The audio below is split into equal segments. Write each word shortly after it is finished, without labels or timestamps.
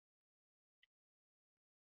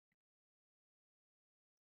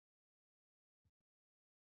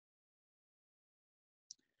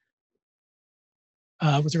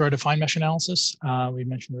With regard to fine mesh analysis, we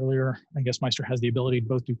mentioned earlier, I guess Maestro has the ability to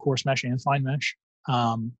both do coarse mesh and fine mesh.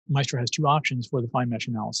 Maestro has two options for the fine mesh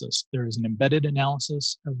analysis. There is an embedded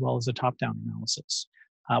analysis as well as a top-down analysis.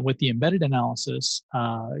 With the embedded analysis,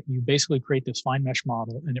 you basically create this fine mesh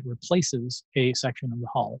model and it replaces a section of the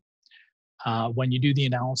hull. When you do the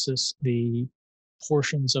analysis, the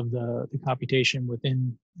portions of the computation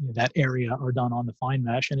within that area are done on the fine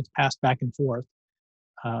mesh and it's passed back and forth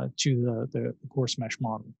to the coarse mesh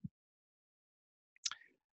model.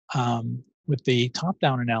 With the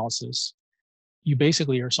top-down analysis, you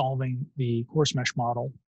basically are solving the coarse mesh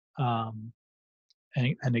model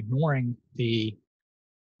and ignoring the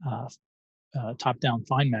top-down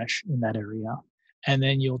fine mesh in that area. And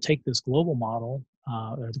then you'll take this global model,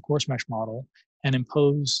 or the coarse mesh model, and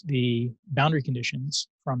impose the boundary conditions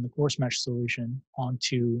from the coarse mesh solution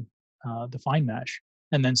onto the fine mesh,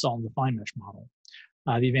 and then solve the fine mesh model.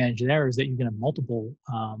 The advantage there is that you can have multiple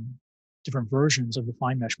different versions of the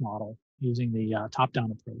fine mesh model using the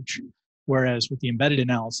top-down approach, whereas with the embedded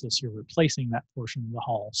analysis, you're replacing that portion of the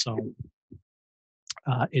hull. So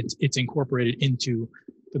it's incorporated into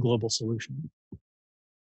the global solution.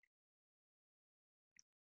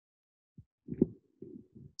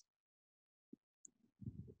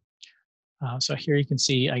 So here you can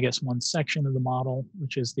see, I guess, one section of the model,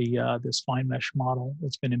 which is the this fine mesh model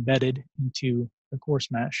that's been embedded into the coarse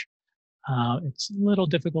mesh. It's a little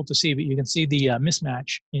difficult to see, but you can see the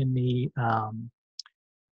mismatch in the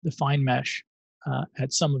fine mesh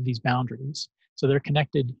at some of these boundaries. So they're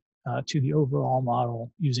connected to the overall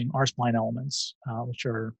model using R-spline elements, which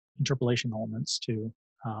are interpolation elements to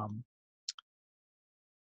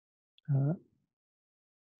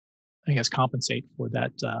I guess compensate for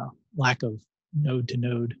that lack of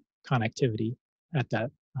node-to-node connectivity at that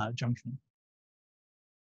junction.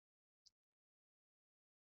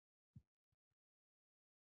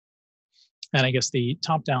 And I guess the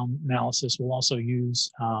top-down analysis will also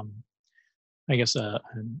use, I guess,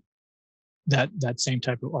 that same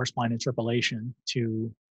type of R-spline interpolation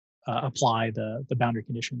to apply the boundary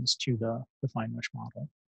conditions to the fine mesh model.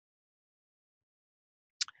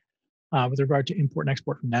 With regard to import and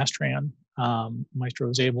export from Nastran, Maestro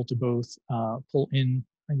is able to both pull in,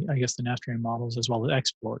 I guess, the Nastran models as well as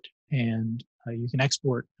export. And you can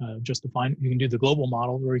export just the fine, you can do the global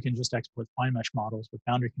model, or you can just export the fine mesh models with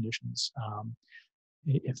boundary conditions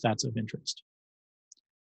if that's of interest.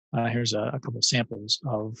 Here's a couple samples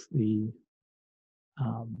of the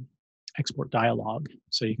export dialog.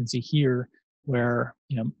 So you can see here where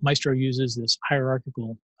Maestro uses this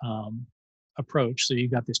hierarchical approach. So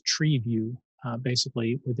you've got this tree view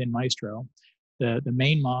basically within Maestro. The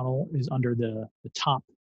main model is under the top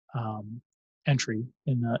entry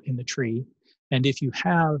in the tree, and if you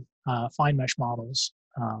have fine mesh models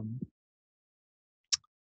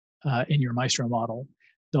in your Maestro model,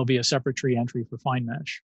 there'll be a separate tree entry for fine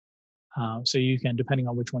mesh. So you can, depending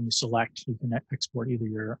on which one you select, you can export either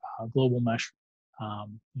your global mesh,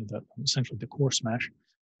 essentially the coarse mesh,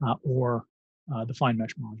 or the fine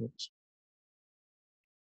mesh modules.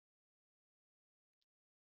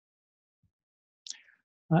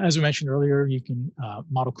 As we mentioned earlier, you can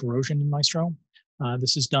model corrosion in Maestro.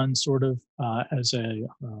 This is done sort of as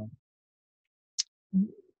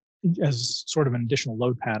sort of an additional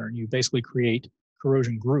load pattern. You basically create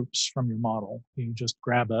corrosion groups from your model. You just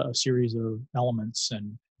grab a series of elements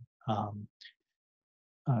and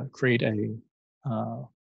create a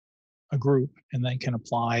group, and then can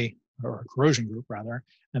apply, or a corrosion group rather,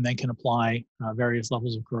 and then can apply various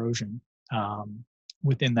levels of corrosion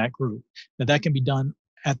within that group. Now that can be done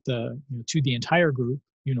at the to the entire group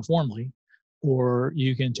uniformly, or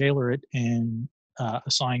you can tailor it and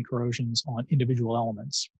assign corrosions on individual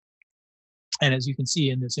elements. And as you can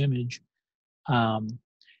see in this image,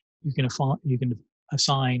 you can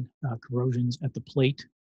assign corrosions at the plate,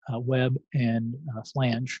 web, and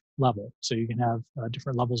flange level. So you can have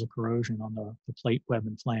different levels of corrosion on the plate, web,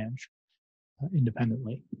 and flange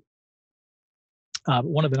independently. But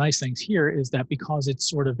one of the nice things here is that because it's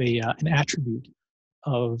sort of an attribute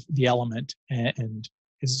of the element and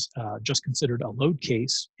is just considered a load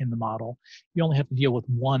case in the model, you only have to deal with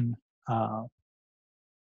one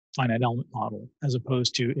finite element model, as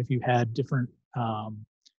opposed to if you had different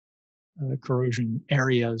corrosion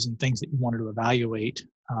areas and things that you wanted to evaluate.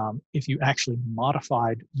 If you actually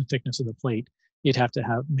modified the thickness of the plate, you'd have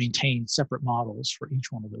to maintain separate models for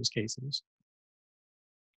each one of those cases.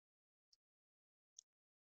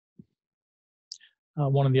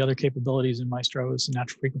 One of the other capabilities in Maestro is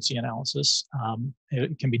natural frequency analysis.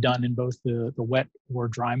 It can be done in both the wet or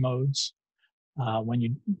dry modes. When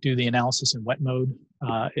you do the analysis in wet mode,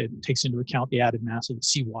 it takes into account the added mass of the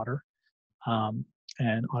seawater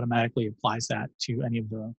and automatically applies that to any of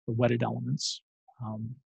the wetted elements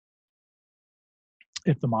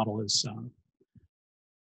if the model is,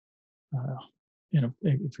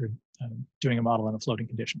 if you're doing a model in a floating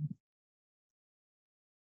condition.